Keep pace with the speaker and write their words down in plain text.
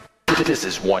This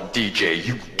is one DJ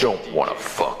you don't wanna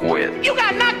fuck with. You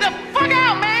got knocked the fuck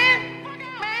out, man!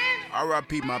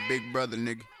 R.I.P. my big brother,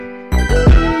 nigga.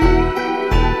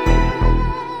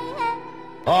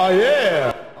 Oh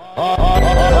yeah.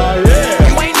 Yeah.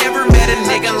 You ain't never met a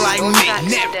nigga like me.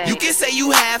 Never. You can say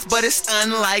you have, but it's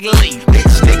unlikely.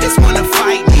 Bitch niggas wanna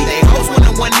fight me. They hoes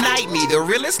wanna one night me. The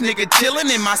realest nigga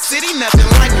chillin' in my city, nothing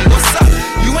like me. What's up?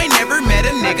 You ain't never met a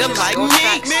nigga like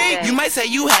me. You might say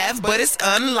you have, but it's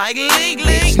unlikely.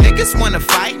 Bitch niggas wanna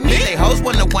fight me. They hoes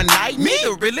wanna one night me.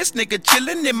 The realest nigga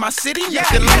chillin' in my city,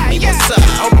 nothing like me. What's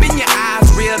up? Open your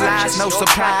eyes, realize no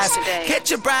surprise.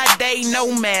 Catch a bright day,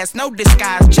 no mask, no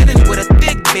disguise. Chillin' with a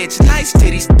thick bitch, nice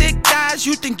titties, thick thighs.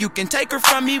 You think you can take her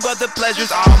from me, but the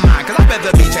pleasure's all mine. Cause I'd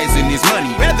rather be chasing this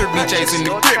money, rather be chasing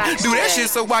the grip. Do that shit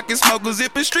so I can smoke a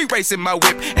zip and street racing my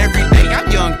whip. Every day I'm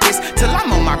young pissed till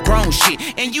I'm on my grown shit.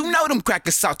 And you know them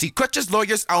crackers salty, crutches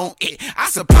lawyers on it. I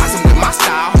surprise them with my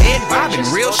style, head bobbing,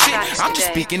 real shit. I'm just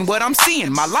speaking what I'm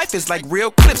seeing, my life is like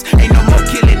real clips. Ain't no more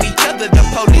killing each other, the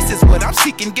police is what I'm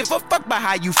seeking. Give a fuck by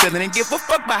how you feeling and give a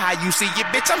fuck by how you see it,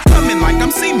 bitch. I'm coming like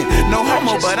I'm seeming, no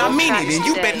homo but I mean it. And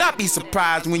you better not be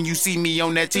surprised when you see me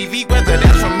on that TV, whether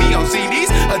that's from me on CDs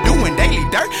or doing daily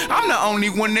dirt. I'm the only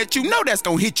one that you know that's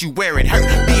gonna hit you where it hurt.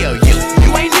 B.O.U.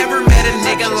 You ain't never met a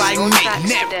nigga like me.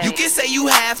 Never. You can say you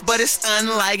have, but it's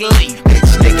unlikely.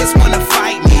 Bitch niggas wanna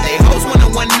fight me. They hoes wanna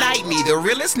one night me. The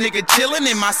realest nigga chillin'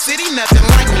 in my city, nothing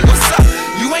like me. What's up?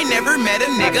 You ain't never met a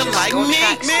nigga like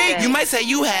me. You might say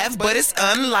you have, but it's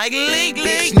unlikely.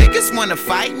 Bitch niggas wanna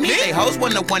fight me. They hoes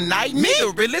wanna one night me.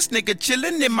 The realest nigga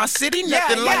chillin' in my city,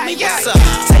 nothing like me. What's up?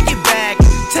 Take it back,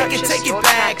 take it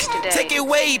back, take it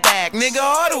way back, nigga,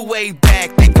 all the way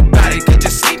back. Think about it, could you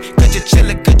sleep, could you chill,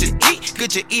 could you eat,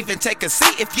 could you even take a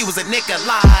seat if you was a nigga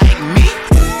like me?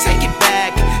 Take it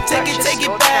back, take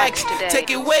it back, take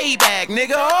it way back,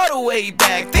 nigga, all the way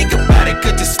back. Think about it,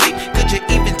 could you sleep, could you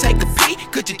even take a seat,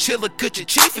 could you chill, could you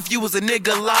cheat if you was a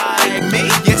nigga like me?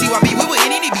 Yeah, TYB, we were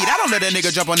in any beat, I don't let a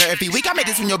nigga jump on there every week. I made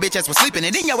this when your bitch ass was sleeping,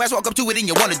 and then your ass woke up to it and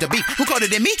you wanted to beat. Who called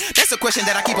it in me? That's a question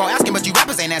that I keep on asking, but you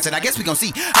rappers ain't answered. I guess we gon'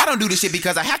 see. I don't do this shit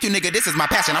because I have to, nigga, this is my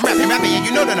passion. I'm rapping, and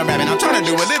you know that I'm rapping. I'm trying to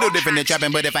do a little different than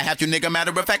trapping, but if I have to, nigga,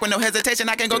 matter of fact, with no hesitation,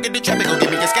 I can go get the trapping. Go give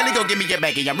me your skelly, go give me your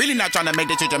baggy. I'm really not trying to make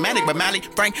this shit dramatic, but Mally,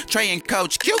 Frank, Trey, and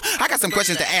Coach Q, I got some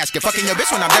questions to ask you. Fucking your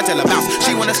bitch when I'm done till a bounce.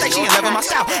 She wanna stay, she in love with my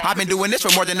style. I've been doing this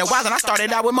for more than a while, and I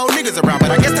started out with more niggas around,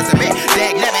 but I guess that's a bit.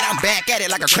 Dag nabbit, I'm back at it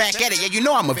like a crack at it. Yeah, you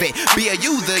know I'm a vet.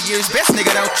 B.O.U. the year's best,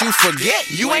 nigga, don't you forget.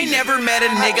 You ain't never met a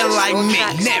nigga like me.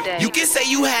 Never. You can say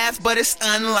you have, but it's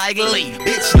unlikely.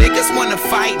 Bitch niggas wanna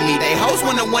fight me. They hoes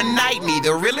wanna one night me.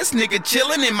 The realest nigga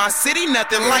chillin' in my city,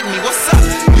 nothing like me. What's up?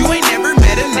 You ain't never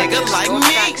met a nigga like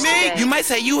me. You might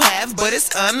say you have, but it's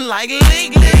unlikely.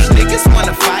 Bitch niggas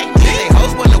wanna fight me. They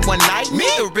hoes wanna one night me.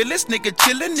 The realest nigga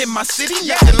chillin' in my city,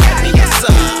 nothing like me. What's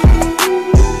up?